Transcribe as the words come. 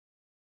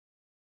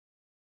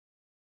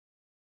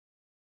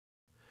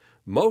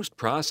Most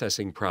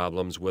processing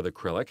problems with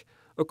acrylic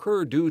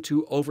occur due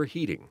to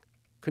overheating,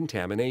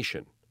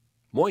 contamination,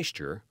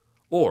 moisture,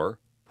 or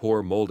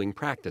poor molding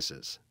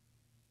practices.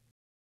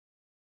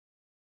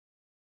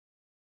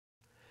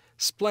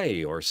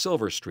 Splay or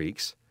silver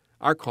streaks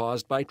are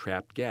caused by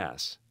trapped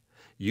gas,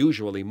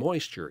 usually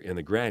moisture in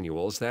the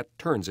granules that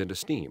turns into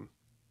steam.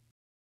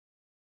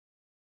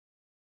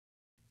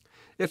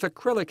 If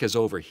acrylic is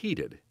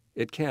overheated,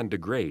 it can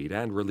degrade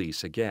and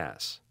release a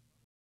gas.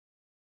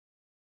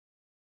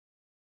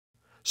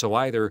 So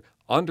either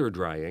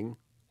underdrying,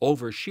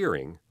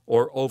 overshearing,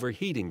 or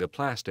overheating the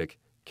plastic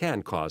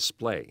can cause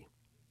splay.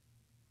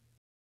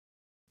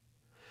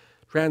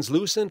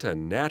 Translucent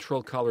and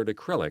natural colored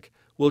acrylic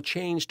will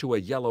change to a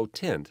yellow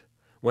tint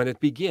when it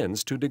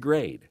begins to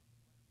degrade.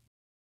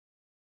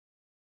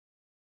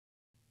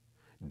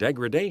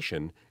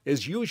 Degradation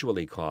is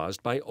usually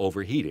caused by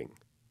overheating.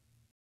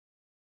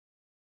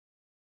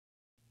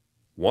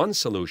 One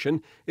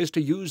solution is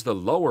to use the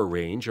lower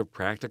range of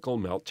practical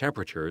melt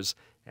temperatures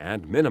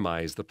and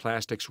minimize the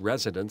plastic's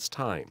residence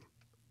time.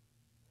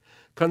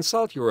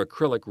 Consult your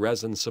acrylic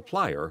resin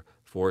supplier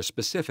for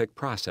specific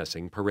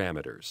processing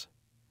parameters.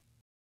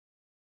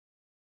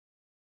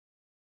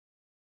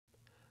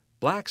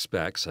 Black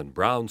specks and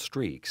brown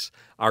streaks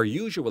are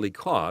usually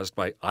caused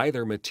by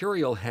either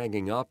material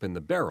hanging up in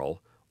the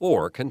barrel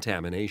or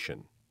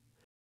contamination.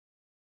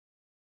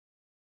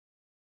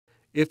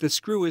 If the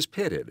screw is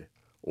pitted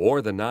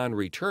or the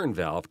non-return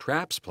valve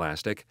traps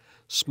plastic,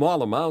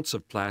 small amounts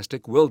of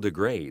plastic will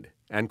degrade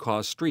and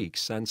cause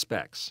streaks and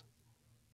specks.